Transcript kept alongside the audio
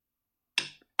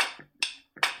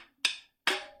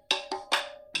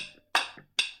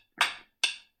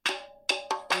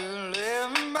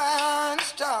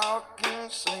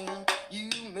singing, you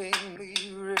make me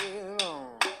real on.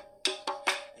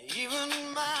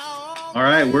 All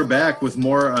right, we're back with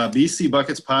more BC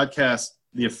Buckets podcast,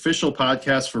 the official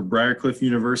podcast for Briarcliff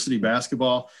University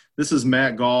basketball. This is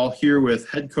Matt Gall here with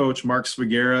head coach Mark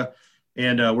Svagera,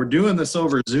 and we're doing this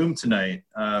over Zoom tonight.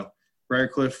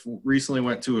 Briarcliff recently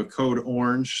went to a code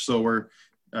orange, so we're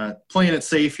playing it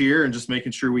safe here and just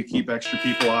making sure we keep extra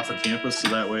people off of campus so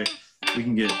that way we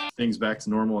can get things back to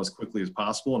normal as quickly as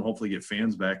possible and hopefully get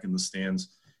fans back in the stands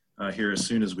here as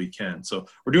soon as we can. So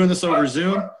we're doing this over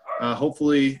Zoom.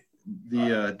 Hopefully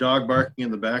the dog barking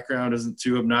in the background isn't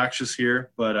too obnoxious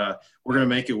here, but we're going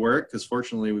to make it work because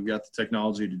fortunately we've got the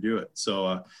technology to do it.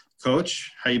 So,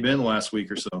 Coach, how you been the last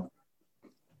week or so?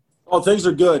 Oh, things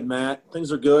are good, Matt.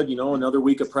 Things are good. You know, another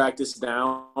week of practice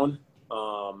down,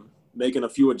 making a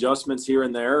few adjustments here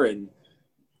and there. And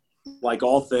like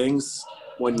all things,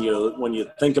 when you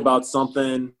think about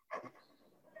something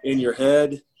in your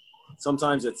head,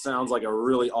 sometimes it sounds like a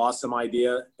really awesome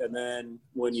idea. And then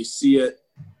when you see it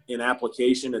in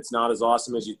application, it's not as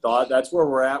awesome as you thought. That's where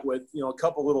we're at with, you know, a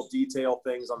couple little detail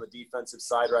things on the defensive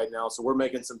side right now. So we're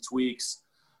making some tweaks.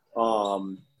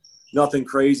 Nothing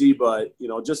crazy, but, you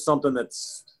know, just something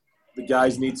that's the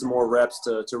guys need some more reps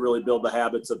to really build the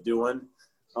habits of doing.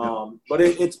 But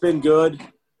it's been good.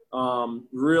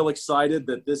 Real excited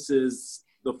that this is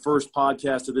the first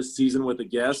podcast of this season with a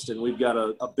guest, and we've got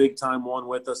a big-time one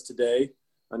with us today.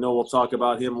 I know we'll talk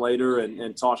about him later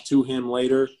and talk to him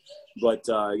later. But,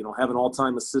 you know, having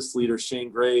all-time assist leader Shane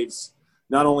Graves,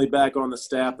 not only back on the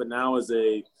staff, but now as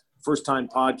a first-time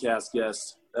podcast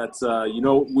guest, that's, you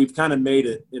know, we've kind of made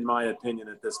it, in my opinion,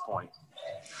 at this point.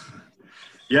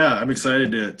 Yeah, I'm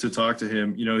excited to talk to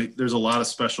him. You know, there's a lot of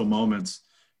special moments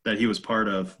that he was part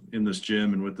of in this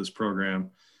gym and with this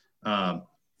program.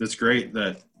 It's great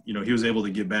that, you know, he was able to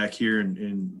get back here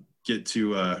and get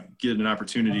an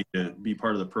opportunity to be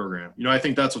part of the program. You know, I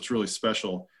think that's what's really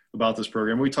special about this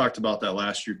program. We talked about that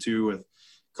last year too with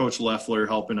Coach Leffler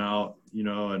helping out, you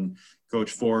know, and Coach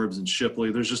Forbes and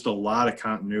Shipley. There's just a lot of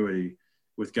continuity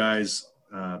with guys,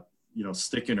 you know,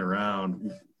 sticking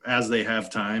around as they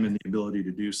have time and the ability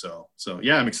to do so. So,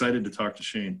 yeah, I'm excited to talk to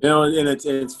Shane. You know, and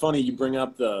it's funny you bring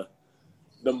up the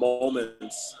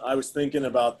moments. I was thinking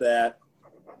about that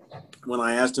when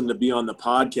I asked him to be on the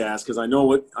podcast, because I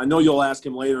know you'll ask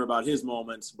him later about his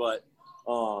moments, but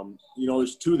you know,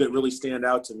 there's two that really stand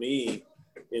out to me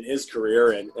in his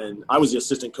career, and I was the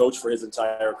assistant coach for his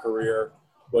entire career.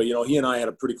 But you know, he and I had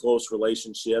a pretty close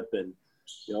relationship, and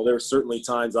you know, there were certainly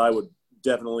times I would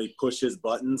definitely push his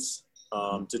buttons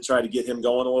to try to get him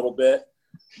going a little bit.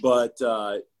 But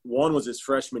one was his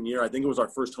freshman year. I think it was our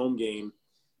first home game,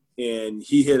 and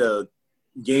he hit a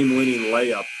game-winning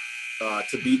layup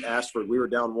to beat Ashford. We were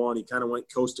down one. He kind of went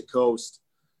coast to coast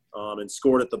and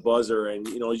scored at the buzzer. And,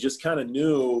 you know, he just kind of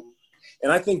knew.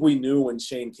 And I think we knew when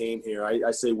Shane came here.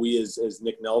 I say we as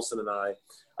Nick Nelson and I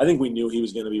think we knew he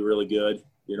was going to be really good,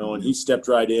 you know, and he stepped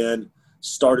right in,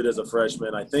 started as a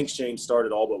freshman. I think Shane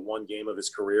started all but one game of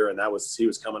his career, and he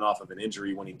was coming off of an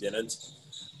injury when he didn't.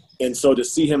 And so to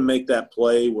see him make that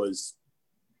play was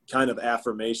kind of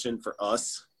affirmation for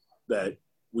us that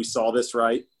we saw this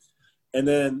right. And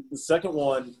then the second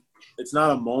one, it's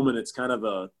not a moment. It's kind of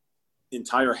a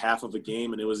entire half of a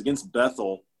game, and it was against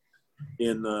Bethel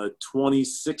in the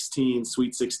 2016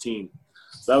 Sweet 16.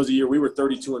 So that was a year we were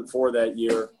 32-4 that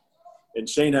year, and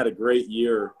Shane had a great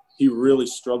year. He really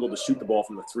struggled to shoot the ball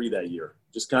from the three that year.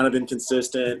 Just kind of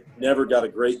inconsistent, never got a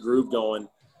great groove going.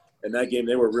 And that game,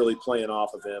 they were really playing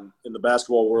off of him. In the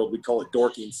basketball world, we call it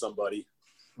dorking somebody,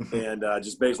 and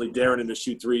just basically daring him to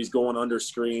shoot threes, going under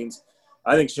screens.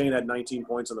 I think Shane had 19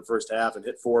 points in the first half and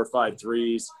hit 4 or 5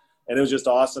 threes. And it was just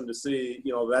awesome to see,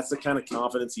 you know, that's the kind of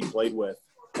confidence he played with,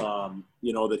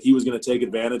 you know, that he was going to take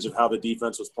advantage of how the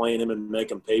defense was playing him and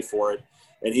make him pay for it.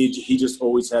 And he just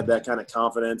always had that kind of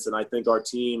confidence. And I think our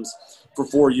teams for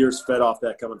 4 years fed off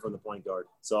that coming from the point guard.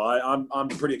 So I'm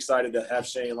pretty excited to have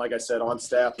Shane, like I said, on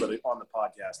staff, but on the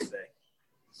podcast today.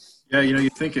 Yeah, you know, you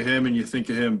think of him and you think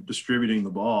of him distributing the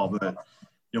ball. But,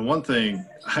 you know, one thing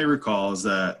I recall is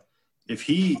that if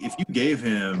you gave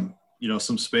him, you know,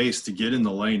 some space to get in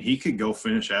the lane, he could go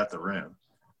finish at the rim,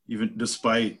 even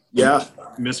despite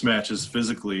mismatches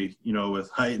physically, you know, with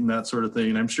height and that sort of thing.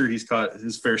 And I'm sure he's caught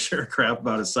his fair share of crap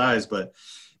about his size, but,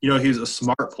 you know, he's a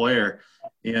smart player.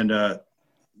 And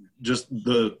just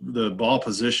the ball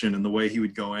position and the way he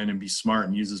would go in and be smart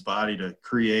and use his body to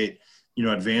create, you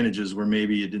know, advantages where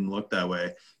maybe it didn't look that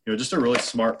way. You know, just a really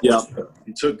smart player. Yeah.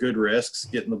 He took good risks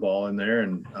getting the ball in there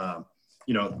and,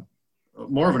 you know,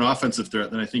 more of an offensive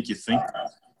threat than I think you think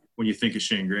when you think of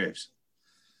Shane Graves.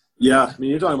 Yeah, I mean,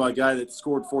 you're talking about a guy that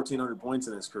scored 1,400 points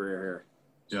in his career here.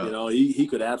 Yeah. You know, he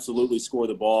could absolutely score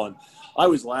the ball. And I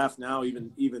always laugh now,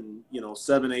 even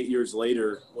 7-8 years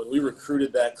later, when we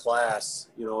recruited that class,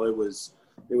 it was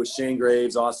Shane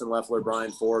Graves, Austin Leffler,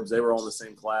 Brian Forbes. They were all in the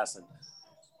same class. And,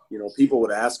 people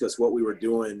would ask us what we were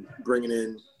doing bringing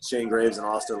in Shane Graves and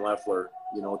Austin Leffler,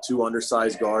 two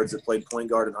undersized guards that played point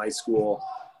guard in high school.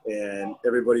 And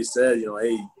everybody said,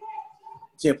 hey,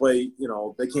 can't play,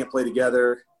 they can't play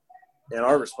together. And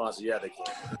our response is, yeah, they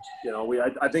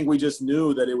can. I think we just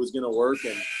knew that it was going to work.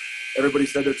 And everybody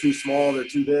said they're too small, they're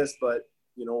too this. But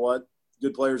you know what?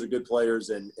 Good players are good players,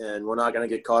 and we're not going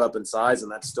to get caught up in size,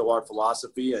 and that's still our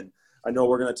philosophy. And I know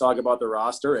we're going to talk about the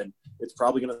roster, and it's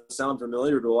probably going to sound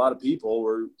familiar to a lot of people.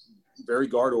 We're very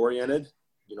guard-oriented,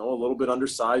 a little bit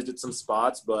undersized at some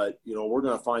spots, but, we're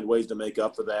going to find ways to make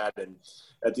up for that. And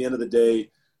at the end of the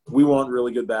day, we want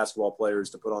really good basketball players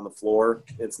to put on the floor.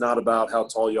 It's not about how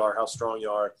tall you are, how strong you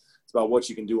are. It's about what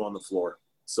you can do on the floor.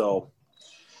 So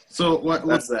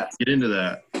let's get into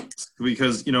that,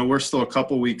 because, we're still a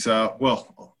couple weeks out.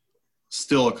 Well,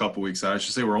 still a couple weeks out. I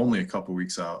should say we're only a couple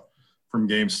weeks out from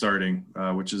games starting,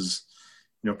 which is,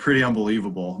 pretty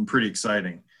unbelievable and pretty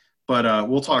exciting. But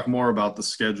we'll talk more about the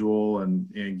schedule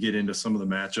and get into some of the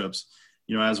matchups,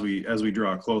 as we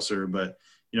draw closer. But,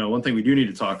 one thing we do need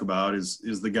to talk about is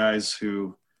the guys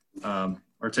who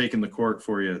are taking the court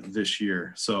for you this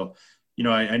year. So,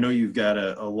 I know you've got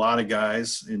a lot of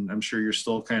guys, and I'm sure you're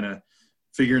still kind of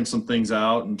figuring some things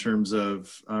out in terms of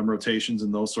rotations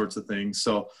and those sorts of things.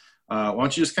 So why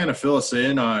don't you just kind of fill us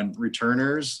in on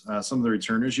returners, some of the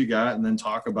returners you got, and then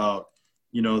talk about,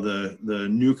 the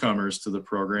newcomers to the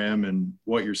program and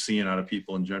what you're seeing out of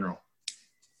people in general.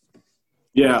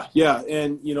 Yeah.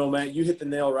 And, Matt, you hit the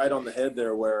nail right on the head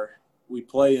there, where we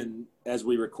play as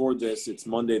we record this, it's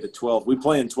Monday the 12th. We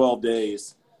play in 12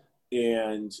 days,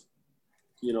 and,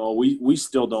 we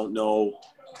still don't know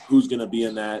who's going to be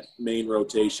in that main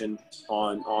rotation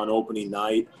on opening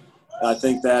night. I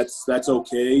think that's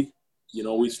okay.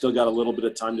 We've still got a little bit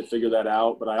of time to figure that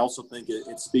out, but I also think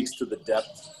it speaks to the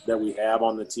depth that we have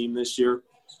on the team this year.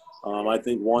 I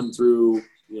think 1 through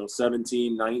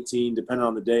 17, 19, depending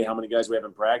on the day, how many guys we have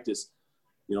in practice,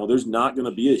 there's not going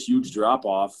to be a huge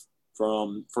drop-off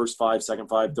from first 5, second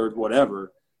 5, third,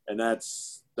 whatever. And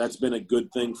that's been a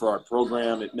good thing for our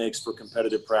program. It makes for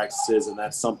competitive practices, and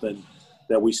that's something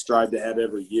that we strive to have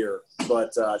every year.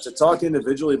 But to talk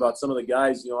individually about some of the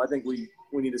guys, I think we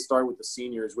need to start with the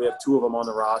seniors. We have 2 of them on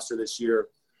the roster this year,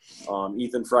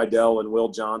 Ethan Friedel and Will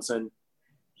Johnson.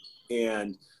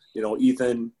 And,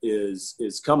 Ethan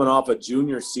is coming off a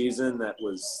junior season that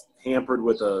was hampered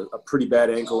with a pretty bad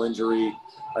ankle injury.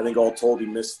 I think all told he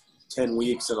missed 10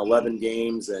 weeks and 11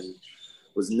 games and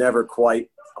was never quite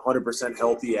 100%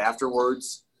 healthy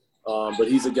afterwards. But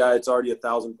he's a guy that's already a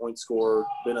 1,000-point scorer,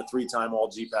 been a 3-time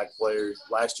All-GPAC player.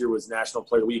 Last year was National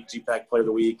Player of the Week, GPAC Player of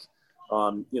the Week.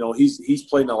 He's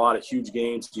played in a lot of huge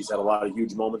games. He's had a lot of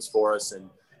huge moments for us. And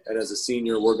as a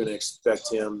senior, we're going to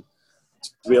expect him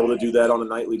to be able to do that on a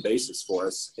nightly basis for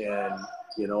us. And,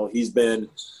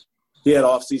 he had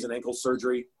off-season ankle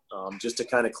surgery just to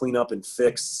kind of clean up and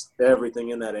fix everything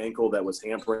in that ankle that was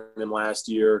hampering him last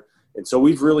year. And so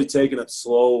we've really taken it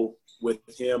slow with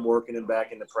him, working him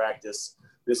back into practice.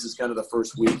 This is kind of the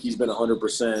first week. He's been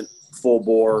 100% full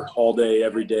bore all day,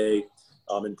 every day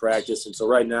in practice. And so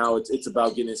right now it's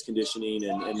about getting his conditioning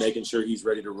and making sure he's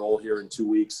ready to roll here in 2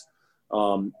 weeks.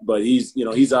 But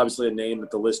he's obviously a name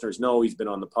that the listeners know. He's been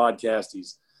on the podcast.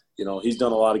 He's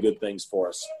done a lot of good things for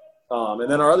us.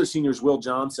 And then our other seniors, Will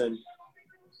Johnson,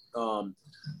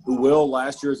 who Will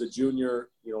last year as a junior,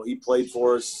 he played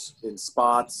for us in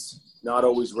spots, not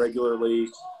always regularly,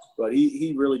 but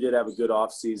he really did have a good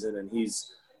off season, and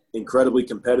he's incredibly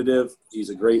competitive. He's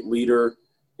a great leader,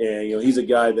 and he's a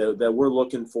guy that we're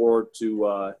looking forward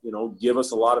to give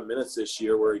us a lot of minutes this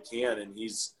year where he can, and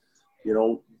he's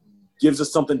gives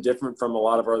us something different from a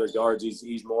lot of our other guards.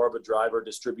 He's more of a driver,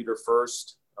 distributor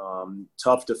first,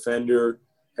 tough defender,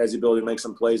 has the ability to make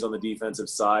some plays on the defensive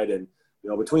side. And,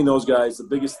 between those guys, the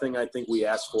biggest thing I think we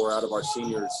ask for out of our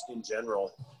seniors in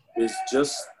general is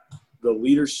just the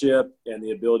leadership and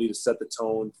the ability to set the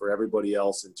tone for everybody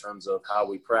else in terms of how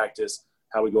we practice,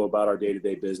 how we go about our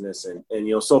day-to-day business. And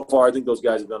so far, I think those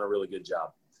guys have done a really good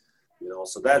job.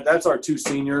 So that's our 2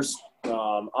 seniors.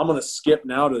 I'm going to skip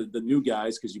now to the new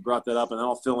guys because you brought that up, and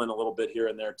I'll fill in a little bit here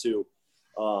and there too.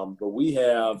 But we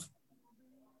have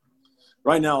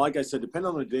right now, like I said,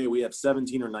 depending on the day, we have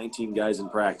 17 or 19 guys in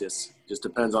practice. Just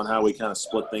depends on how we kind of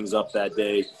split things up that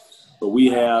day. But we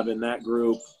have in that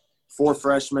group 4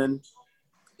 freshmen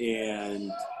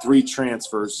and 3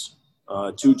 transfers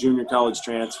 2 junior college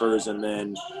transfers, and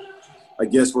then I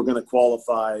guess we're going to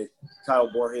qualify Kyle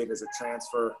Borhave as a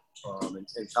transfer. And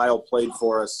Kyle played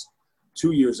for us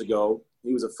 2 years ago.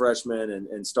 He was a freshman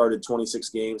and started 26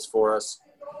 games for us,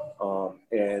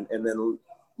 and then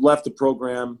left the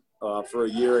program for a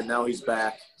year, and now he's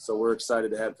back. So we're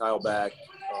excited to have Kyle back.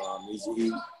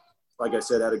 He, like I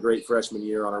said, had a great freshman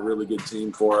year on a really good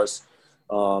team for us.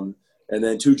 And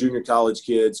then 2 junior college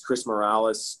kids, Chris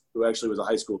Morales, who actually was a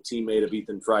high school teammate of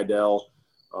Ethan Friedel,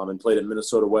 and played at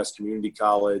Minnesota West Community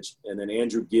College. And then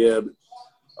Andrew Gibb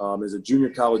is a junior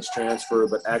college transfer,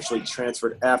 but actually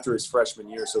transferred after his freshman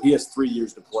year. So he has 3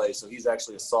 years to play. So he's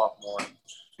actually a sophomore.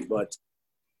 But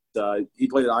he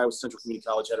played at Iowa Central Community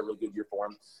College, had a really good year for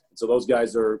him. And so those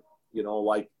guys are,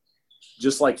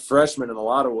 just like freshmen in a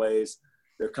lot of ways.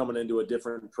 They're coming into a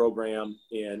different program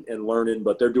and learning,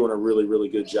 but they're doing a really, really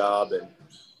good job. And,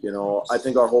 I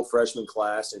think our whole freshman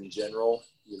class in general,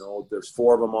 there's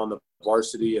 4 of them on the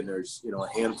varsity, and there's,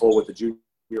 a handful with the junior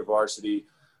varsity.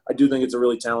 I do think it's a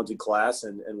really talented class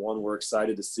and one we're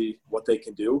excited to see what they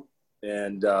can do.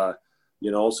 And,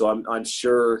 so I'm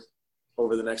sure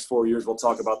over the next 4 years we'll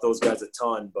talk about those guys a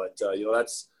ton. But,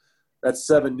 that's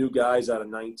 7 new guys out of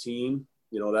 19.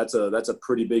 That's a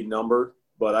pretty big number.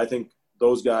 But I think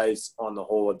those guys on the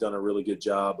whole have done a really good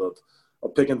job of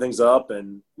picking things up,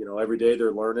 and every day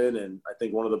they're learning. And I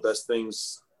think one of the best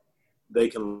things they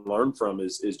can learn from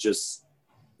is just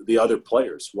the other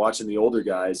players, watching the older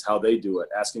guys, how they do it,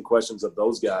 asking questions of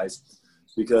those guys,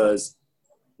 because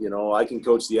I can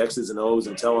coach the X's and O's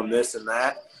and tell them this and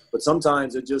that, but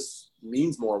sometimes it just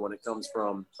means more when it comes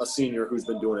from a senior who's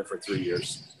been doing it for 3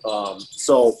 years.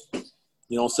 So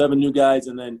 7 new guys,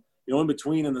 and then in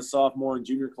between in the sophomore and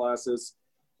junior classes,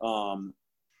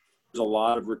 there's a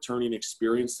lot of returning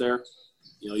experience there.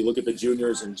 You look at the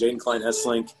juniors, and Jaden Klein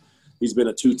Hesslink, he's been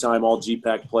a 2-time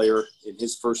All-GPAC player in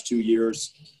his first 2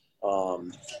 years.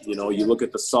 You look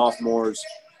at the sophomores.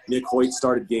 Nick Hoyt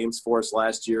started games for us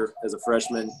last year as a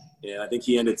freshman, and I think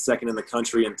he ended second in the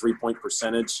country in three-point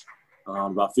percentage,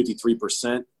 about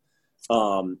 53%.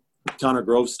 Connor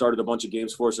Groves started a bunch of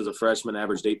games for us as a freshman,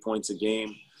 averaged 8 points a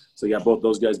game. So you got both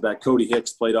those guys back. Cody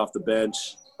Hicks played off the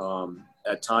bench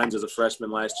at times as a freshman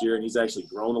last year, and he's actually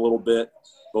grown a little bit,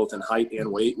 both in height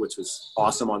and weight, which was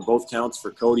awesome on both counts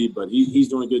for Cody, but he's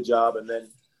doing a good job. And then,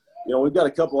 we've got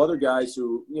a couple other guys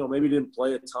who, maybe didn't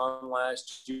play a ton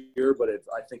last year, but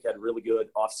I think had really good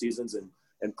off seasons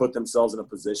and put themselves in a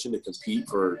position to compete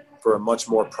for a much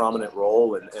more prominent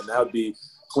role. And that would be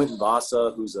Quentin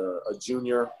Vasa, who's a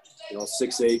junior,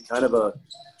 6'8", kind of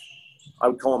I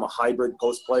would call him a hybrid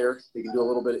post player. He can do a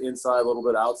little bit inside, a little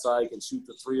bit outside, can shoot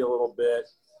the 3 a little bit,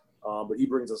 but he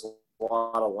brings us a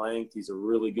lot of length. He's a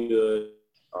really good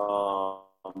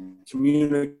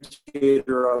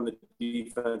communicator on the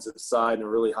defensive side and a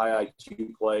really high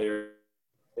IQ player.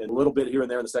 And a little bit here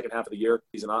and there in the second half of the year,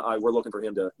 we're looking for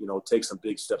him to, take some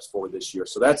big steps forward this year.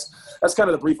 So that's kind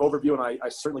of the brief overview, and I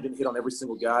certainly didn't hit on every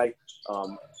single guy.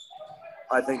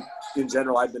 I think in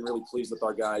general, I've been really pleased with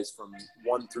our guys from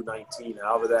 1 through 19.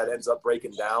 However that ends up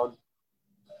breaking down,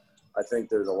 I think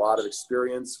there's a lot of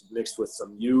experience mixed with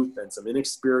some youth and some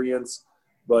inexperience.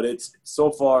 But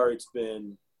so far it's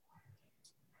been,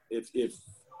 if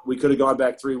we could have gone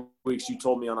back 3 weeks, you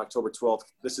told me on October 12th,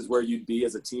 this is where you'd be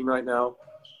as a team right now,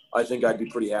 I think I'd be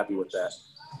pretty happy with that.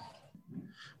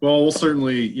 Well, we'll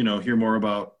certainly, hear more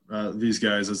about these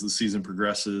guys as the season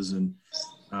progresses, and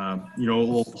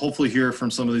we'll hopefully hear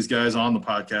from some of these guys on the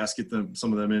podcast, get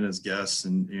some of them in as guests,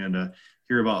 and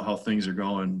hear about how things are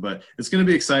going. But it's going to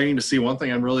be exciting to see. One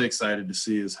thing I'm really excited to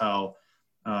see is how,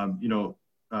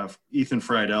 Ethan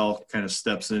Friedel kind of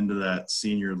steps into that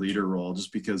senior leader role,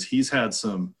 just because he's had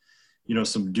some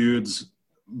dudes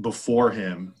before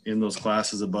him in those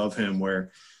classes above him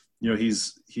where,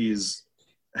 he's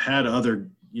had other,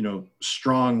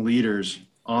 strong leaders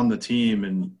on the team.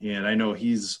 And I know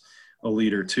he's a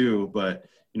leader too, but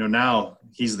now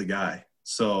he's the guy.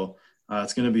 So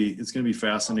it's going to be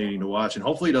fascinating to watch, and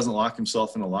hopefully he doesn't lock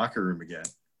himself in a locker room again.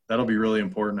 That'll be really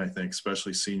important, I think,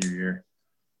 especially senior year.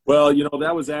 Well,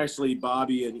 that was actually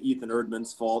Bobby and Ethan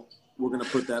Erdman's fault. We're going to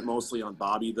put that mostly on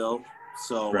Bobby, though.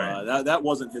 So right. That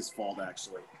wasn't his fault,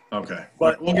 actually. Okay,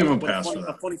 but we'll give him a pass for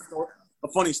that. A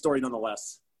funny story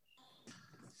nonetheless.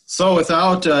 So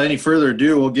without any further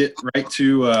ado, we'll get right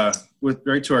to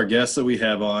our guests that we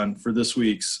have on for this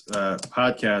week's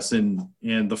podcast,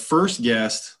 and the first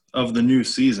guest of the new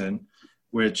season,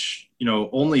 which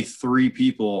only 3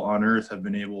 people on earth have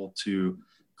been able to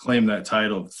claim that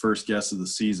title of first guest of the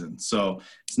season. So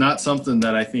it's not something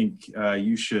that I think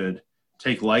you should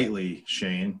take lightly,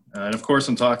 Shane. And of course,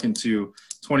 I'm talking to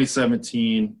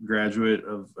 2017 graduate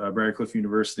of Briarcliff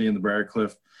University in the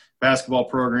Briarcliff basketball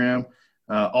program,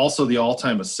 also the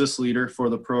all-time assist leader for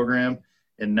the program,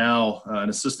 and now an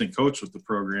assistant coach with the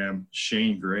program,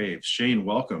 Shane Graves. Shane,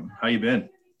 welcome. How you been?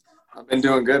 I've been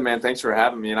doing good, man. Thanks for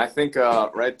having me. And I think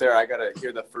right there, I got to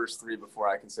hear the first three before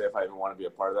I can say if I even want to be a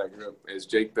part of that group. Is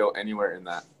Jake built anywhere in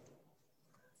that?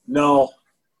 No.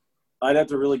 I'd have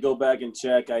to really go back and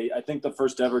check. I think the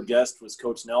first ever guest was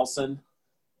Coach Nelson.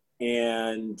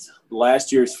 And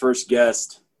last year's first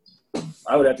guest,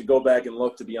 I would have to go back and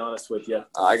look, to be honest with you.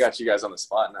 I got you guys on the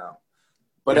spot now.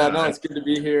 But no, it's good to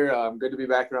be here. Good to be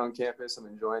back around campus. I'm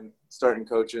enjoying starting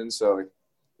coaching. So,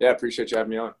 yeah, appreciate you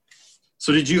having me on.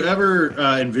 So did you ever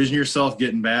envision yourself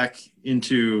getting back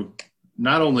into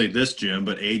not only this gym,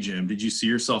 but a gym? Did you see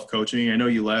yourself coaching? I know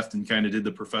you left and kind of did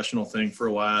the professional thing for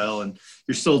a while, and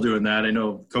you're still doing that. I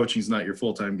know coaching's not your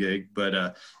full-time gig,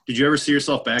 but did you ever see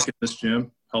yourself back in this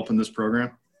gym helping this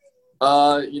program?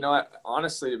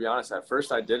 Honestly, to be honest, at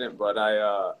first I didn't, but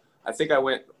I think I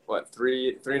went,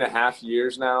 three and a half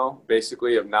years now,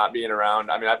 basically, of not being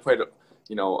around. I mean, I played –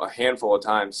 a handful of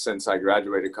times since I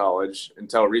graduated college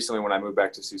until recently when I moved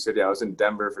back to Sioux City. I was in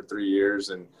Denver for 3 years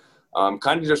and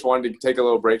kind of just wanted to take a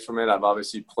little break from it. I've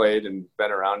obviously played and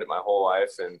been around it my whole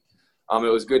life, and it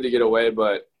was good to get away.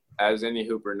 But as any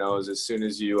hooper knows, as soon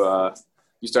as you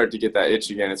start to get that itch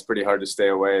again, it's pretty hard to stay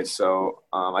away. So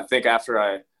I think after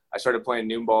I started playing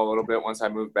noon ball a little bit once I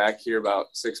moved back here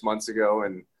about 6 months ago,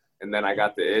 and then I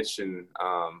got the itch, and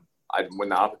when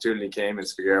the opportunity came and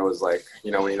Svagera was like,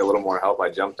 we need a little more help, I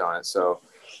jumped on it. So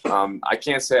I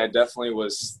can't say I definitely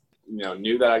was,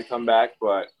 knew that I'd come back,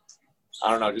 but I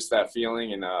don't know, just that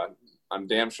feeling. And I'm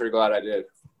damn sure glad I did.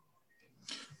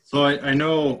 So I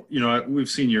know, we've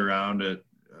seen you around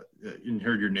and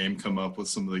heard your name come up with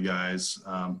some of the guys.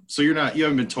 So you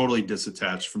haven't been totally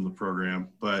disattached from the program,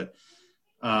 but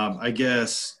I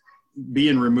guess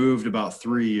being removed about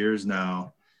 3 years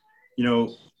now,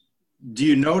 do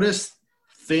you notice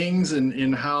things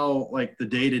in how like the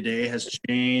day-to-day has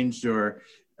changed, or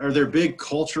are there big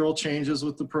cultural changes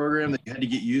with the program that you had to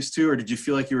get used to, or did you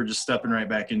feel like you were just stepping right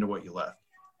back into what you left?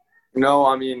 No,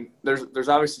 I mean, there's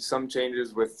obviously some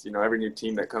changes with, every new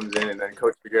team that comes in, and then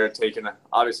Coach Svagera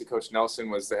obviously Coach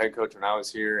Nelson was the head coach when I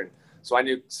was here. And so I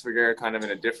knew Svagera kind of in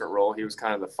a different role. He was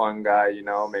kind of the fun guy,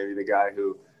 maybe the guy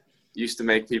who used to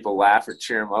make people laugh or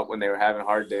cheer them up when they were having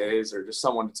hard days, or just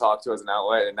someone to talk to as an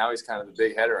outlet. And now he's kind of the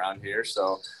big head around here.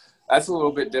 So that's a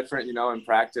little bit different, in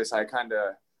practice.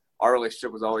 Our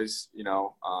relationship was always,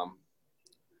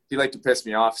 he liked to piss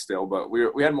me off still, but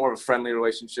we had more of a friendly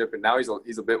relationship, and now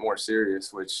he's a bit more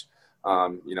serious, which,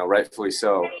 rightfully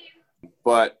so.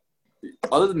 But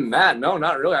other than that, no,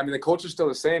 not really. I mean, the culture's still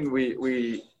the same.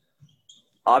 We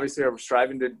obviously are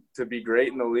striving to be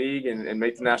great in the league and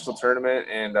make the national tournament,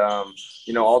 and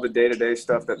all the day-to-day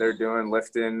stuff that they're doing,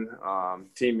 lifting,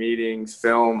 team meetings,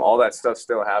 film, all that stuff's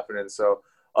still happening. So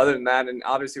other than that, and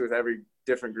obviously with every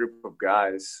different group of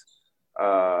guys,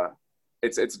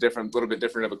 it's a little bit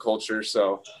different of a culture.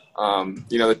 So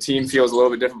the team feels a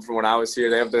little bit different from when I was here.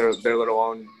 They have their little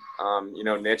own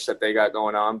niche that they got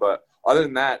going on, but other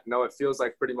than that, no, it feels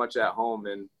like pretty much at home.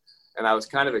 And I was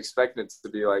kind of expecting it to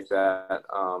be like that,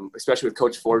 especially with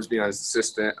Coach Forbes being his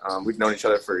assistant. We've known each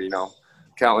other for,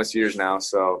 countless years now.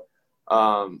 So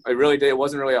it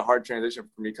wasn't really a hard transition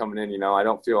for me coming in. I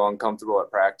don't feel uncomfortable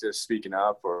at practice speaking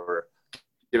up or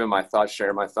giving my thoughts,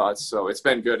 sharing my thoughts. So it's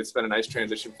been good. It's been a nice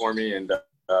transition for me. And,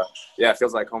 it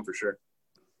feels like home for sure.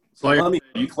 So let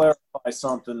me clarify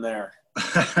something there.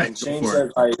 And Shane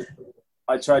says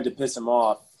I tried to piss him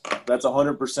off. That's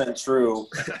 100% true,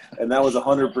 and that was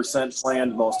 100%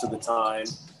 planned most of the time,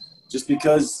 just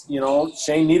because,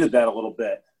 Shane needed that a little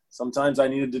bit. Sometimes I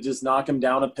needed to just knock him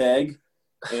down a peg,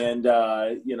 and,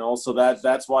 so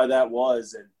that's why that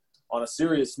was. And on a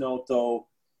serious note, though,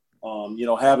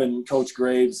 having Coach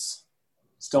Graves,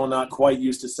 still not quite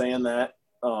used to saying that,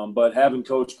 but having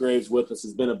Coach Graves with us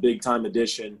has been a big-time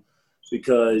addition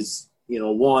because,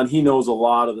 one, he knows a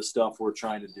lot of the stuff we're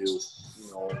trying to do,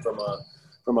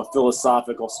 from a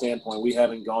philosophical standpoint. We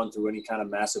haven't gone through any kind of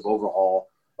massive overhaul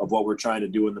of what we're trying to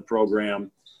do in the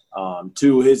program.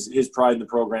 Two, his pride in the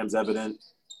program is evident,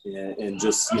 and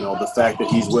just, the fact that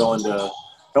he's willing to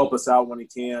help us out when he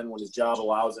can, when his job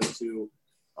allows him to.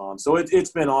 So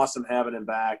it's been awesome having him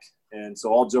back. And so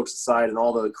all jokes aside and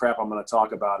all the crap I'm going to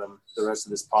talk about him the rest of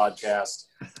this podcast,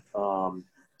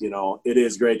 it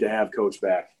is great to have Coach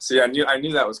back. See, I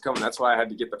knew that was coming. That's why I had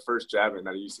to get the first jab in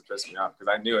that he used to piss me off,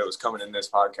 because I knew it was coming in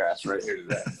this podcast right here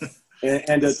today.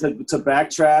 and to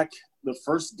backtrack, the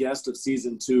first guest of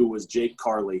season 2 was Jake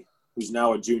Carley, who's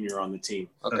now a junior on the team.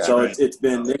 Okay. So right. it's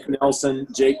been Nick Nelson,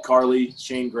 Jake Carley,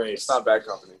 Shane Grace. It's not bad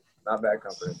company. Not bad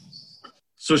company.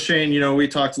 So Shane, we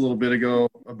talked a little bit ago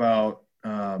about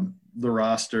the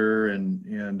roster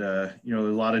and there's a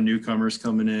lot of newcomers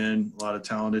coming in, a lot of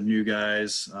talented new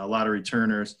guys, a lot of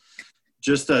returners.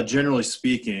 Just generally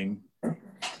speaking,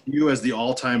 you as the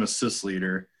all-time assist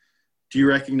leader, do you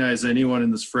recognize anyone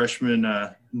in this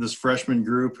freshman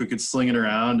group who could sling it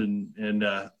around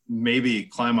and maybe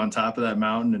climb on top of that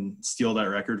mountain and steal that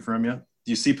record from you?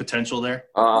 Do you see potential there?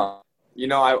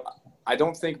 I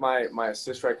don't think my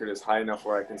assist record is high enough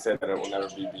where I can say that it will never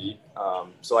be beat.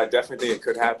 So I definitely think it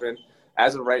could happen.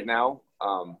 As of right now,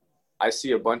 I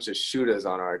see a bunch of shooters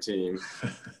on our team.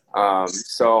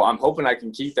 So I'm hoping I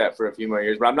can keep that for a few more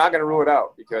years. But I'm not going to rule it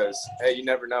out because, hey, you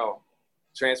never know.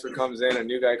 Transfer comes in, a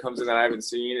new guy comes in that I haven't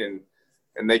seen,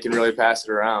 and they can really pass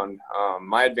it around.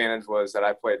 My advantage was that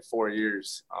I played 4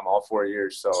 years, all 4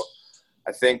 years. So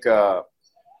I think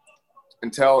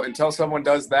until someone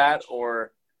does that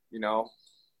or,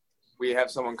 we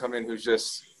have someone come in who's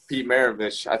just Pete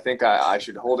Maravich, I think I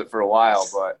should hold it for a while.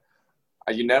 But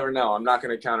you never know. I'm not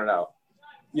going to count it out.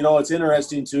 It's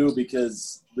interesting, too,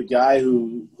 because the guy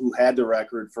who had the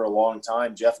record for a long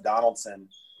time, Jeff Donaldson,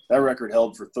 that record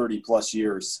held for 30-plus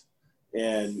years.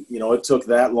 And, it took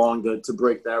that long to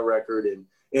break that record.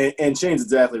 And Shane's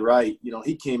exactly right.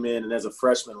 He came in and as a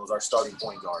freshman was our starting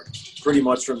point guard pretty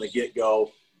much from the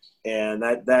get-go. And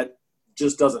that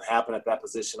just doesn't happen at that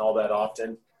position all that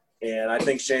often. And I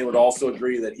think Shane would also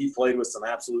agree that he played with some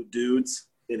absolute dudes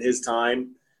in his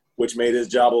time, which made his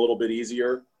job a little bit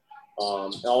easier.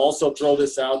 I'll also throw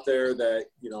this out there that,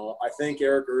 I think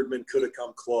Eric Erdman could have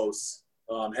come close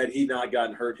had he not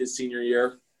gotten hurt his senior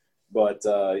year. But,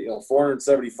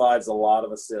 475 is a lot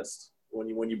of assists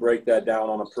when you break that down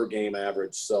on a per-game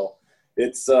average. So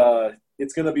it's going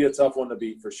to be a tough one to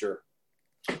beat for sure.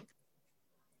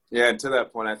 Yeah, and to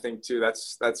that point, I think, too,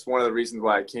 that's one of the reasons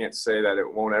why I can't say that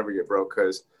it won't ever get broke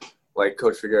because, like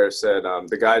Coach Figueroa said,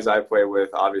 the guys I play with,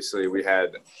 obviously we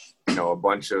had, a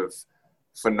bunch of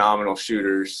phenomenal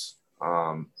shooters,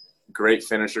 great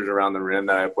finishers around the rim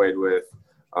that I played with,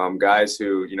 guys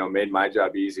who, made my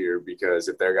job easier because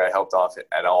if their guy helped off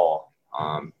at all,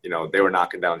 they were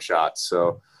knocking down shots.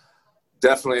 So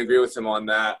definitely agree with him on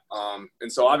that.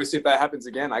 And so obviously if that happens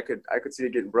again, I could see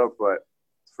it getting broke, but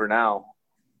for now,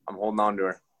 I'm holding on to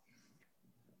her.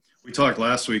 We talked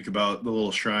last week about the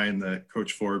little shrine that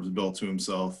Coach Forbes built to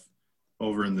himself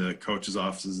over in the coach's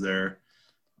offices there.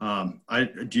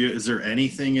 Is there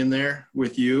anything in there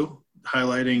with you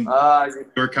highlighting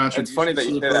your contribution? It's funny that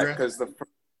you say that because the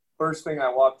first thing I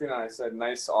walked in and I said,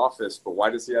 "Nice office," but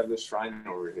why does he have this shrine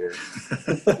over here?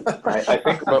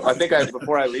 I think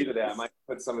before I leave today, I might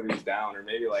put some of these down or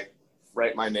maybe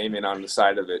write my name in on the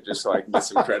side of it just so I can get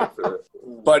some credit for it.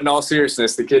 But in all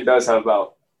seriousness, the kid does have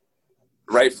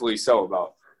rightfully so,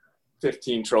 about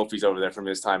 15 trophies over there from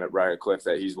his time at Briarcliff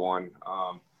that he's won.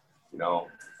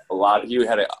 A lot. He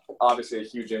had obviously a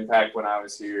huge impact when I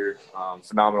was here.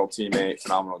 Phenomenal teammate,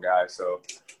 phenomenal guy. So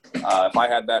if I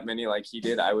had that many like he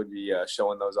did, I would be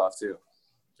showing those off too.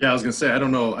 Yeah, I was gonna say I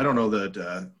don't know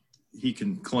that he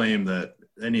can claim that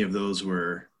any of those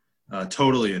were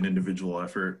totally an individual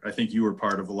effort. I think you were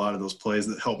part of a lot of those plays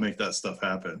that helped make that stuff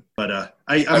happen. But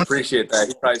I appreciate that.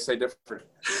 He'd probably say different.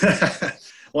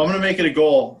 Well, I'm going to make it a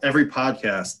goal every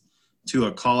podcast to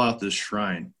call out this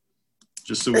shrine,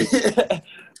 just so we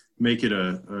make it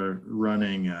a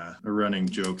running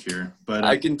joke here. But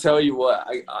I can tell you what,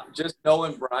 I just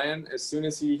knowing Brian, as soon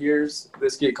as he hears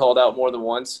this get called out more than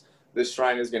once, this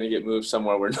shrine is going to get moved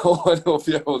somewhere where no one will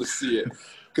be able to see it.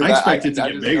 I expect it to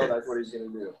get bigger. Know that's what he's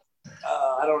going to do.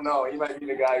 I don't know. He might be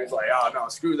the guy who's like, "Oh no,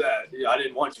 screw that! I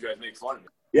didn't want you guys to make fun of me."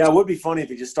 Yeah, it would be funny if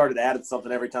he just started adding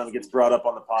something every time it gets brought up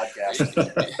on the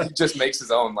podcast. He just makes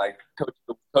his own,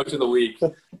 coach of the week.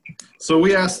 So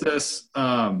we asked this,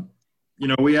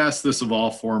 we asked this of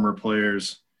all former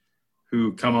players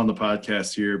who come on the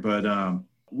podcast here, but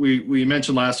we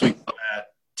mentioned last week that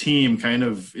team kind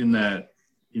of in that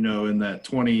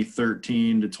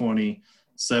 2013 to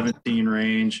 2017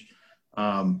 range,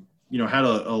 had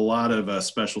a lot of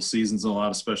special seasons and a lot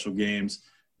of special games.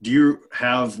 Do you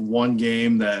have one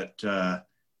game that,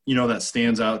 that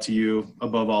stands out to you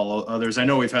above all others? I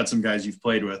know we've had some guys you've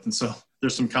played with, and so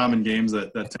there's some common games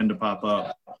that tend to pop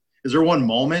up. Is there one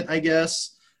moment, I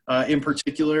guess, in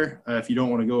particular, if you don't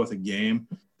want to go with a game,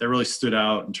 that really stood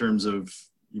out in terms of,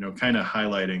 kind of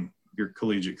highlighting your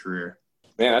collegiate career?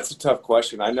 Man, that's a tough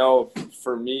question. I know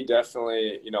for me,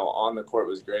 definitely, on the court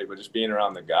was great, but just being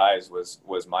around the guys was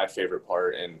my favorite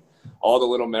part. And all the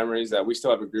little memories that we still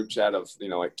have a group chat of,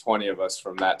 20 of us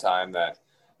from that time that,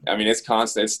 I mean, it's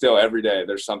constant. It's still every day.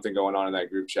 There's something going on in that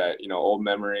group chat, old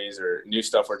memories or new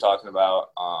stuff we're talking about.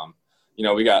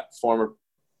 We got former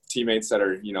teammates that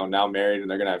are, now married and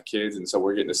they're going to have kids. And so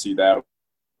we're getting to see that.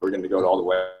 We're going to go to all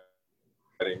the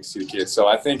weddings, see the kids. So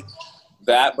I think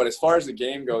that, but as far as the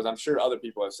game goes, I'm sure other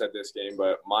people have said this game,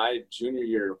 but my junior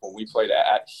year when we played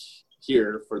at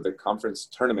here for the conference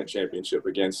tournament championship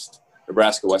against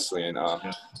Nebraska Wesleyan,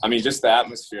 I mean, just the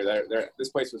atmosphere there, this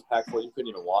place was packed full. You couldn't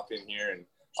even walk in here, and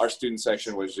our student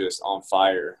section was just on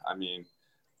fire. I mean,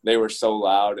 they were so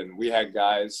loud, and we had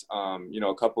guys, a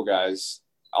couple guys,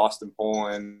 Austin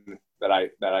Poland, that I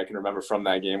can remember from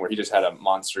that game where he just had a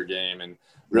monster game and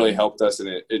really helped us, and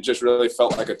it just really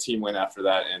felt like a team win after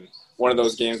that. And one of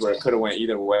those games where it could have went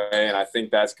either way, and I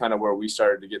think that's kind of where we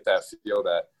started to get that feel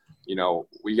that,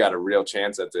 we got a real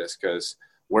chance at this because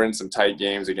we're in some tight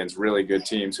games against really good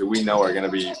teams who we know are going to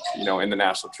be, in the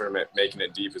national tournament, making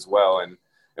it deep as well. And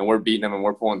we're beating them and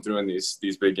we're pulling through in these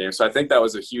big games. So I think that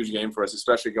was a huge game for us,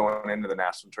 especially going into the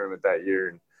national tournament that year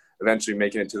and eventually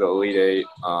making it to the Elite Eight.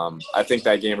 I think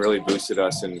that game really boosted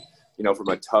us. And, from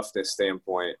a toughness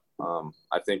standpoint,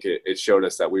 I think it showed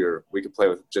us that we could play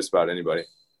with just about anybody.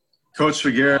 Coach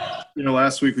Figueroa,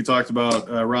 last week we talked about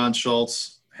Ron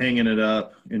Schultz hanging it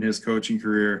up in his coaching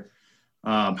career.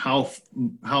 How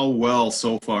well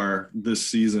so far this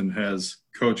season has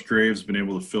Coach Graves been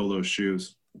able to fill those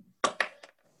shoes?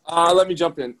 Let me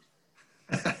jump in.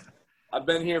 I've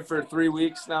been here for 3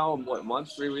 weeks now. What,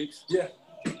 month? 3 weeks? Yeah.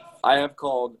 I have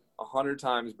called 100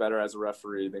 times better as a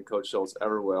referee than Coach Schultz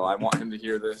ever will. I want him to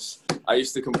hear this. I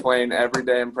used to complain every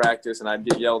day in practice, and I'd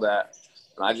get yelled at.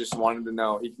 And I just wanted to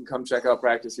know he can come check out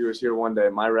practice. He was here one day.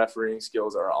 My refereeing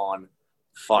skills are on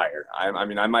fire. I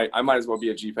mean, I might as well be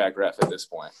a GPAC ref at this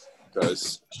point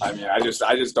because I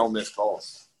just don't miss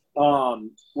calls.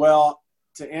 Well,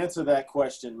 to answer that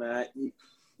question, Matt,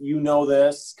 you know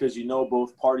this because you know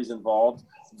both parties involved.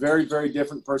 Very, very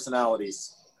different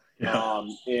personalities. Yeah.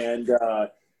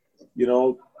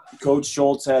 Coach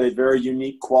Schultz had a very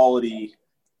unique quality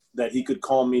that he could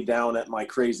calm me down at my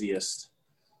craziest.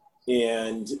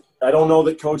 And I don't know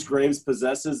that Coach Graves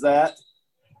possesses that.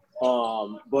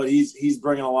 But he's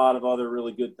bringing a lot of other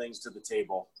really good things to the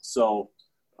table. So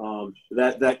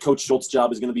that Coach Schultz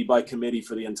job is going to be by committee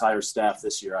for the entire staff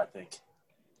this year, I think.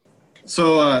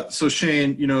 So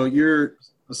Shane, you're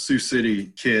a Sioux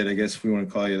City kid, I guess if we want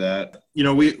to call you that.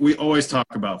 We always talk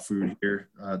about food here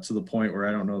to the point where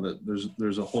I don't know that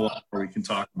there's a whole lot more we can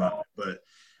talk about. But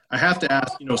I have to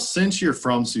ask, since you're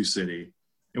from Sioux City,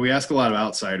 and we ask a lot of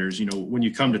outsiders, when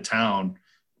you come to town,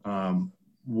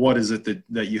 what is it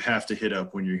that you have to hit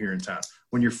up when you're here in town?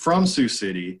 When you're from Sioux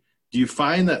City, do you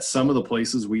find that some of the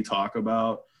places we talk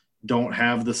about don't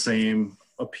have the same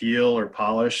appeal or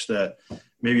polish that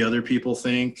maybe other people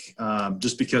think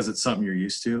just because it's something you're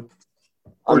used to?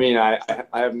 I mean, I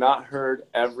have not heard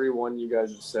every one you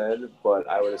guys have said, but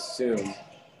I would assume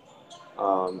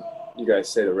you guys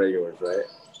say the regulars, right?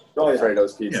 Oh, yeah.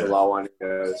 Alfredo's Pizza, La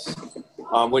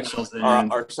Juanitas, which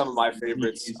are some of my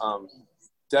favorites.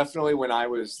 Definitely when I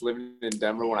was living in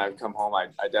Denver, when I would come home, I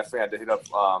definitely had to hit up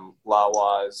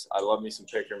Lawa's. I love me some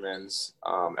Pickerman's,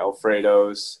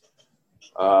 Alfredo's.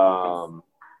 Man,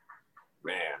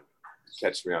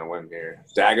 catch me on a whim here.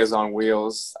 Daga's on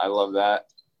Wheels. I love that.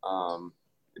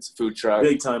 It's a food truck.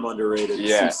 Big time underrated.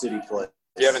 Yeah. Sioux City place.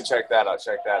 If you haven't checked that out,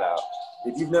 check that out.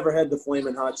 If you've never had the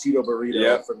Flamin' Hot Cheeto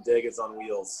Burrito from Daga's on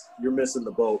Wheels, you're missing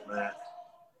the boat, Matt.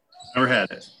 Never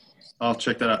had it. I'll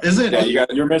check that out. Isn't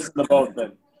you're missing the boat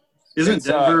then. Isn't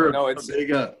Denver a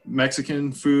big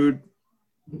Mexican food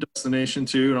destination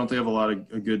too? Don't they have a lot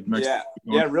of good Mexican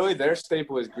food? Yeah, really their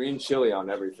staple is green chili on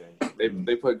everything.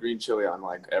 They put green chili on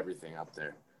like everything up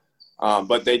there.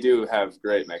 But they do have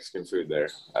great Mexican food there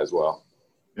as well.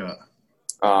 Yeah.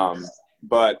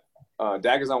 But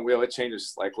Daga's on Wheel, it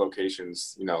changes like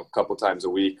locations, a couple times a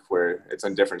week where it's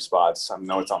in different spots. I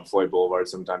know it's on Floyd Boulevard,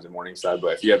 sometimes in Morningside,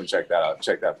 but if you haven't checked that out,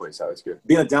 check that place out. It's good.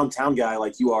 Being a downtown guy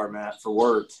like you are, Matt, for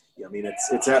work, I mean,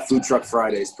 it's at Food Truck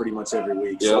Fridays pretty much every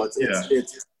week. Yep. So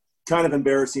it's kind of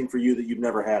embarrassing for you that you've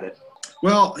never had it.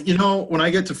 Well, when I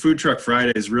get to Food Truck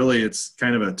Fridays, really it's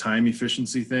kind of a time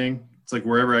efficiency thing. It's like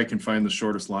wherever I can find the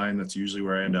shortest line, that's usually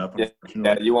where I end up. Yeah,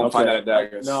 you won't find that at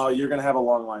Daga's. No, you're going to have a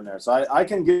long line there. So I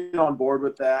can get on board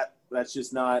with that. That's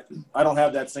just not – I don't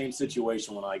have that same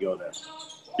situation when I go there.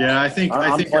 Yeah, I think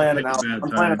I'm planning out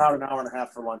an hour and a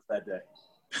half for lunch that day.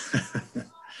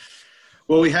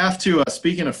 Well, we have to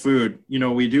speaking of food,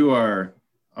 we do our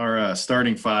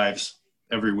starting fives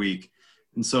every week.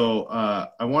 And so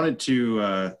I wanted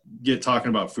to get talking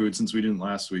about food since we didn't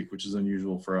last week, which is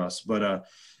unusual for us. But,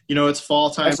 it's fall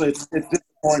time. Actually, it's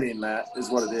disappointing, Matt, is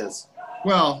what it is.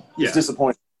 Well, yeah. It's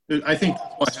disappointing. I think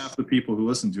that's why half the people who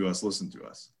listen to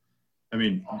us. I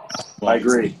mean, I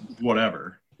agree.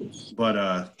 Whatever. But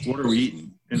what are we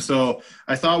eating? And so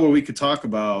I thought what we could talk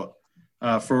about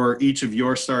for each of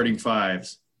your starting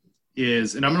fives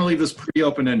is, and I'm going to leave this pretty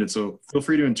open-ended, so feel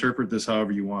free to interpret this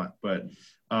however you want. But,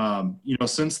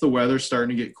 since the weather's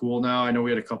starting to get cool now, I know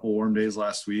we had a couple warm days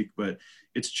last week, but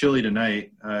it's chilly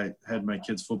tonight. I had my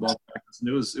kids' football practice, and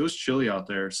it was chilly out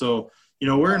there. So,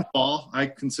 we're in fall. I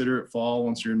consider it fall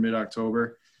once you're in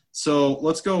mid-October. So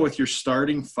let's go with your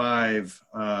starting five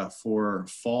for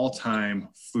fall-time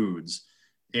foods.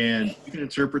 And you can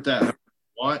interpret that however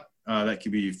you want. That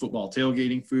could be football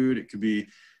tailgating food. It could be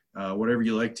whatever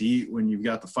you like to eat when you've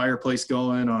got the fireplace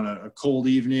going on a cold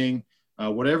evening.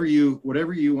 Whatever you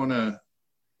want to,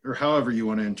 or however you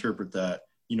want to interpret that,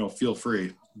 feel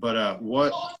free. But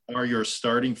what are your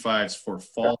starting fives for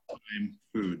fall-time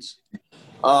foods?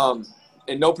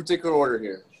 In no particular order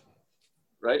here,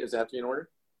 right? Does it have to be in order?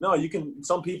 No, you can.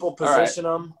 Some people position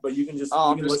them, but you can just.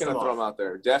 I'm just gonna throw them out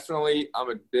there. Definitely, I'm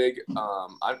a big.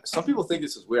 Some people think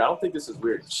this is weird. I don't think this is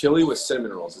weird. Chili with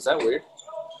cinnamon rolls. Is that weird?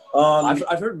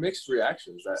 I've heard mixed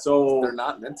reactions that they're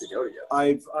not meant to go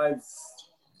together.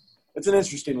 It's an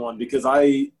interesting one because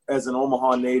I, as an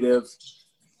Omaha native,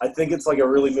 I think it's like a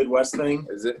really Midwest thing.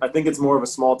 Is it? I think it's more of a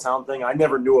small town thing. I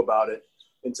never knew about it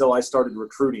until I started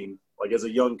recruiting, like as a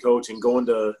young coach and going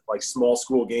to like small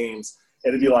school games.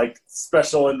 And it'd be like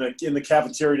special in the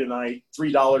cafeteria tonight,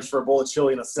 $3 for a bowl of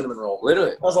chili and a cinnamon roll.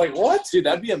 Literally. I was like, what? Dude,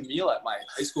 that'd be a meal at my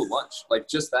high school lunch. Like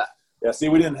just that. Yeah, see,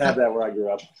 we didn't have that where I grew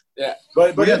up. Yeah.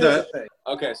 But We it had is that. a thing.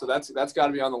 Okay, so that's got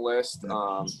to be on the list.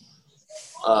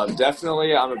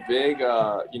 Definitely, I'm a big,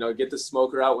 get the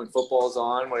smoker out when football's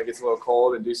on, when it gets a little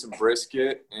cold, and do some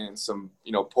brisket and some,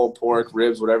 pulled pork,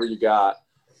 ribs, whatever you got.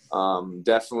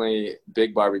 Definitely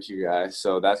big barbecue guy,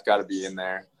 so that's got to be in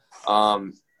there.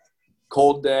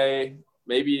 Cold day,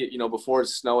 maybe, before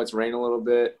it's snow, it's rain a little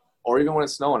bit, or even when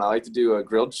it's snowing, I like to do a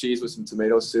grilled cheese with some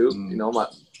tomato soup. My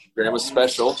grandma's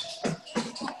special.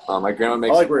 My grandma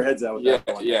makes. I like where your head's at with that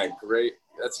one. Yeah, great.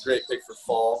 That's a great pick for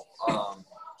fall.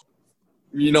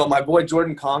 My boy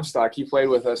Jordan Comstock, he played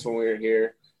with us when we were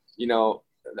here.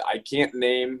 I can't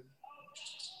name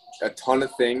a ton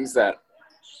of things that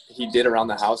he did around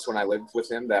the house when I lived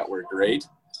with him that were great.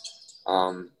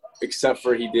 Except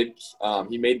for he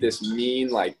made this mean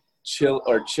like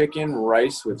chicken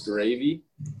rice with gravy,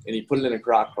 and he put it in a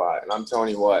crock pot. And I'm telling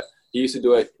you what, he used to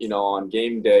do it, on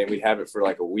game day. We'd have it for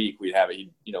like a week. We'd have it,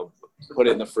 he'd put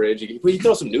it in the fridge. He'd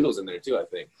throw some noodles in there too, I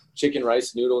think. Chicken,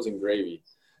 rice, noodles, and gravy.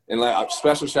 And like a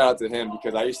special shout out to him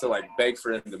because I used to like beg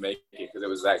for him to make it because it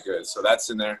was that good. So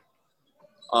that's in there.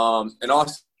 And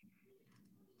also,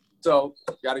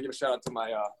 got to give a shout out to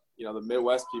my, the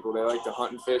Midwest people. They like to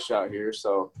hunt and fish out here.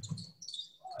 So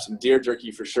some deer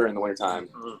jerky for sure in the wintertime.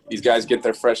 These guys get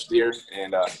their fresh deer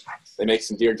and they make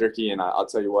some deer jerky. And I'll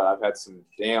tell you what, I've had some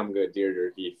damn good deer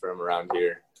jerky from around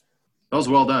here. That was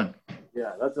well done.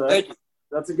 Yeah,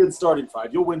 that's a good starting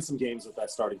five. You'll win some games with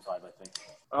that starting five, I think.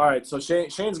 All right, so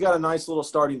Shane's got a nice little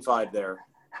starting five there,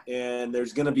 and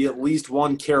there's going to be at least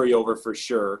one carryover for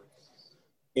sure.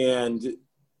 And,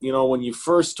 when you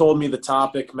first told me the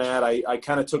topic, Matt, I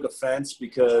kind of took offense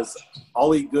because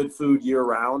I'll eat good food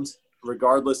year-round,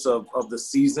 regardless of the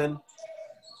season.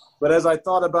 But as I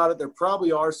thought about it, there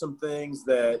probably are some things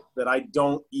that I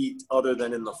don't eat other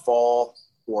than in the fall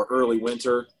or early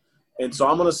winter. And so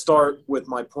I'm going to start with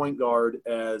my point guard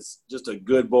as just a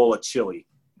good bowl of chili.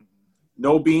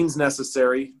 No beans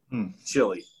necessary,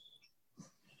 chili.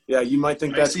 Yeah, you might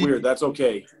think that's weird. That's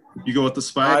okay. You go with the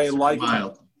spice? I like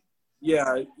mild.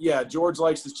 Yeah. George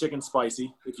likes his chicken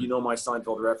spicy, if you know my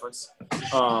Seinfeld reference.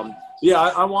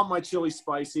 I want my chili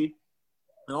spicy.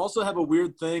 I also have a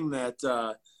weird thing that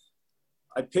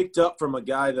I picked up from a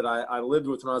guy that I lived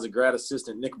with when I was a grad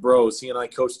assistant, Nick Brose. He and I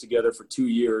coached together for 2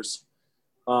 years.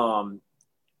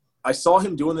 I saw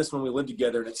him doing this when we lived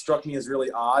together, and it struck me as really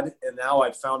odd, and now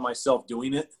I've found myself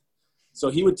doing it. So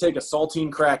he would take a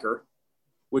saltine cracker,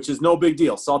 which is no big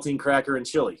deal, saltine cracker and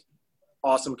chili.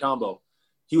 Awesome combo.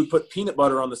 He would put peanut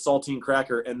butter on the saltine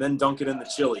cracker and then dunk it in the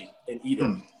chili and eat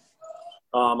it.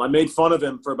 I made fun of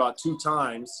him for about 2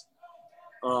 times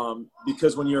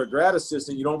because when you're a grad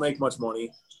assistant, you don't make much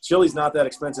money. Chili's not that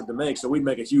expensive to make, so we'd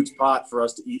make a huge pot for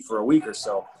us to eat for a week or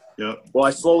so. Yep. Well,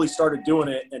 I slowly started doing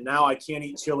it, and now I can't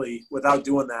eat chili without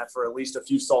doing that for at least a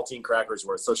few saltine crackers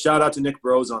worth. So shout out to Nick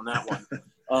Brose on that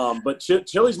one. But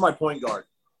chili's my point guard.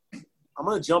 I'm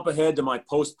going to jump ahead to my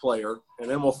post player, and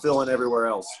then we'll fill in everywhere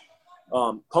else.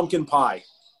 Pumpkin pie.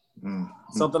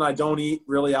 Something I don't eat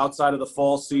really outside of the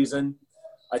fall season.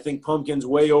 I think pumpkin's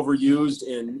way overused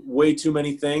in way too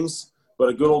many things, but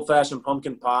a good old-fashioned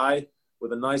pumpkin pie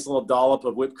with a nice little dollop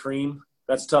of whipped cream,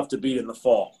 that's tough to beat in the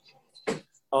fall.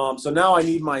 So now I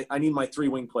need my 3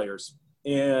 wing players.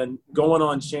 And going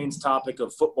on Shane's topic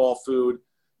of football food,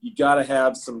 you got to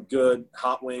have some good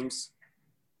hot wings,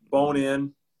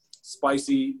 bone-in,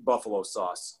 spicy buffalo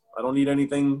sauce. I don't need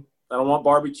anything. I don't want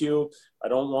barbecue. I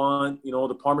don't want,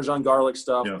 the Parmesan garlic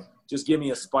stuff. Yeah. Just give me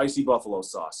a spicy buffalo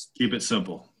sauce. Keep it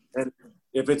simple. And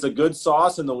if it's a good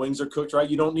sauce and the wings are cooked right,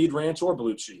 you don't need ranch or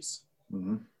blue cheese.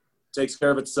 Mm-hmm. Takes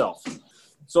care of itself.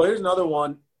 So here's another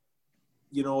one.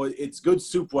 It's good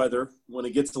soup weather when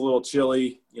it gets a little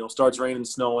chilly, starts raining,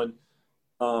 snowing.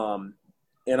 And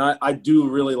I do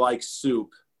really like soup.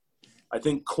 I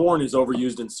think corn is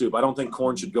overused in soup. I don't think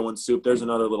corn should go in soup. There's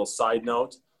another little side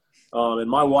note. And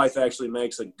my wife actually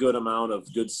makes a good amount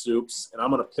of good soups, and I'm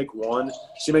going to pick one.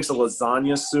 She makes a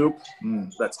lasagna soup.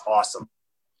 That's awesome.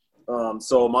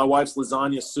 So my wife's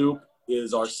lasagna soup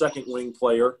is our second wing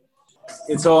player.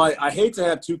 And so I hate to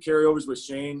have 2 carryovers with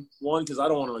Shane. One, because I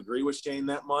don't want to agree with Shane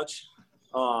that much.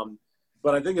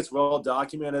 But I think it's well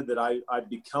documented that I've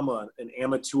become an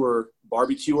amateur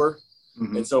barbecuer.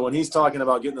 Mm-hmm. And so when he's talking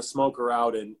about getting the smoker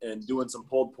out and doing some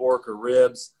pulled pork or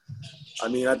ribs,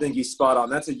 I think he's spot on.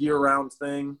 That's a year-round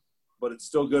thing, but it's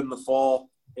still good in the fall.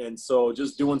 And so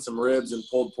just doing some ribs and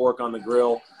pulled pork on the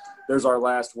grill, there's our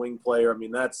last wing player.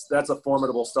 That's a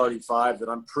formidable starting 5 that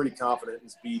I'm pretty confident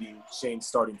is beating Shane's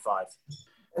starting 5.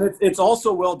 And it's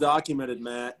also well documented,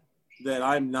 Matt, that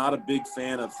I'm not a big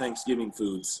fan of Thanksgiving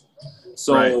foods.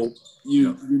 So right.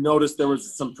 You noticed there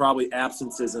was some probably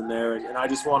absences in there. And I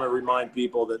just want to remind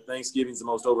people that Thanksgiving is the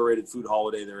most overrated food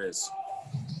holiday there is.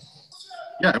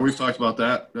 Yeah, we've talked about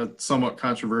that. That's somewhat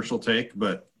controversial take,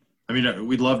 but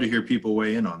we'd love to hear people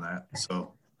weigh in on that.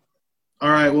 So, all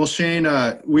right. Well, Shane,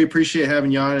 we appreciate having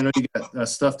you on. I know you got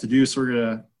stuff to do, so we're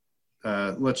going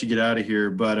to let you get out of here.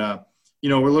 But, we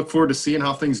look forward to seeing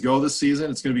how things go this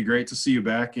season. It's going to be great to see you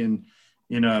back in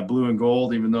blue and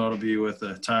gold, even though it'll be with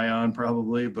a tie on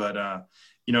probably. But,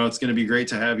 it's going to be great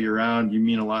to have you around. You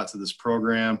mean a lot to this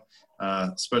program,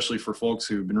 especially for folks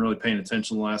who've been really paying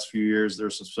attention the last few years.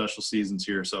 There's some special seasons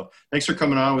here. So thanks for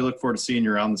coming on. We look forward to seeing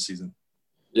you around the season.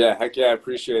 Yeah, heck yeah, I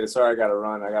appreciate it. Sorry I got to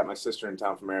run. I got my sister in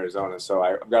town from Arizona, so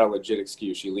I've got a legit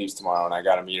excuse. She leaves tomorrow, and I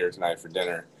got to meet her tonight for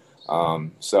dinner.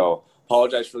 So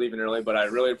apologize for leaving early, but I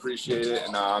really appreciate it,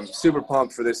 and I'm super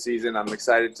pumped for this season. I'm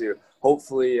excited to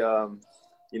hopefully,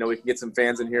 we can get some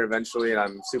fans in here eventually, and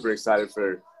I'm super excited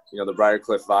for, the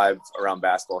Briarcliff vibe around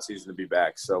basketball season to be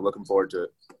back. So looking forward to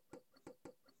it.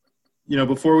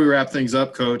 Before we wrap things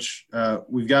up, Coach,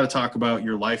 we've got to talk about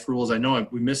your life rules. I know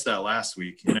we missed that last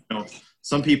week. And I know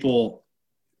some people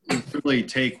really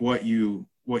take what you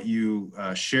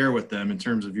share with them in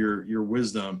terms of your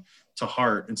wisdom to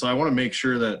heart. And so I want to make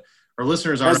sure that our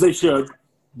listeners aren't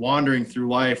wandering through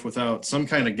life without some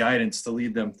kind of guidance to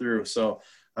lead them through. So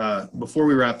before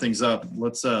we wrap things up,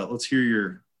 let's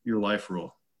hear your life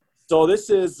rule. So this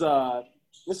is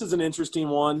an interesting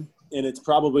one. And it's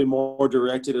probably more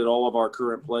directed at all of our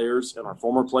current players, and our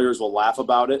former players will laugh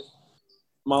about it.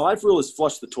 My life rule is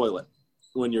flush the toilet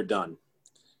when you're done.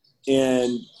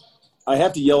 And I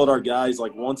have to yell at our guys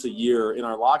like once a year in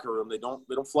our locker room. They don't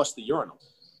flush the urinal.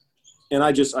 And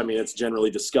it's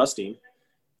generally disgusting.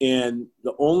 And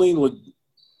the only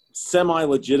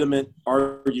semi-legitimate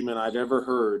argument I've ever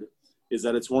heard is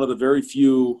that it's one of the very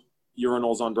few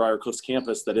urinals on Briarcliff's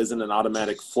campus that isn't an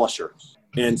automatic flusher.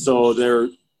 And so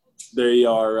they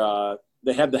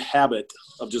have the habit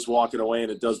of just walking away,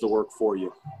 and it does the work for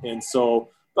you. And so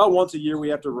about once a year we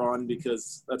have to run,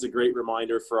 because that's a great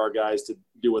reminder for our guys to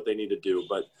do what they need to do.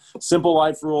 But simple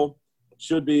life rule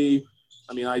should be,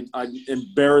 I'm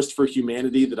embarrassed for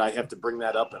humanity that I have to bring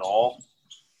that up at all.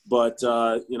 But,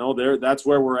 that's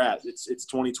where we're at. It's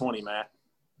 2020, Matt.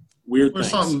 Weird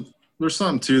things. There's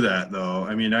something to that, though.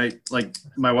 I like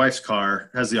my wife's car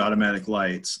has the automatic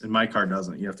lights, and my car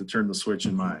doesn't. You have to turn the switch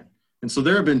in mine. And so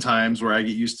there have been times where I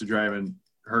get used to driving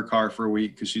her car for a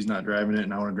week because she's not driving it,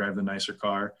 and I want to drive the nicer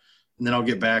car. And then I'll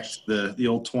get back to the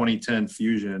old 2010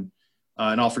 Fusion,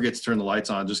 and I'll forget to turn the lights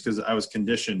on just because I was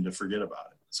conditioned to forget about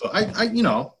it. So I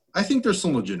think there's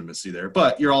some legitimacy there.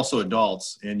 But you're also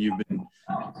adults, and you've been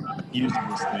using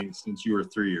this thing since you were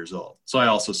 3 years old. So I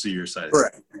also see your side.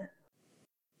 Correct.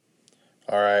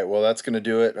 All right. Well, that's going to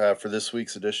do it for this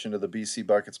week's edition of the BC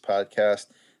Buckets podcast.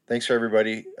 Thanks for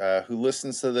everybody who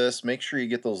listens to this. Make sure you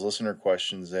get those listener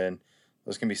questions in.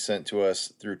 Those can be sent to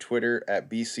us through Twitter at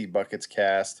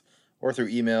BCBucketsCast or through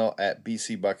email at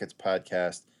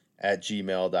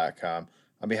bcbucketspodcast@gmail.com.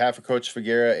 On behalf of Coach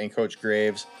Figuera and Coach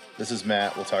Graves, this is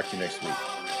Matt. We'll talk to you next week.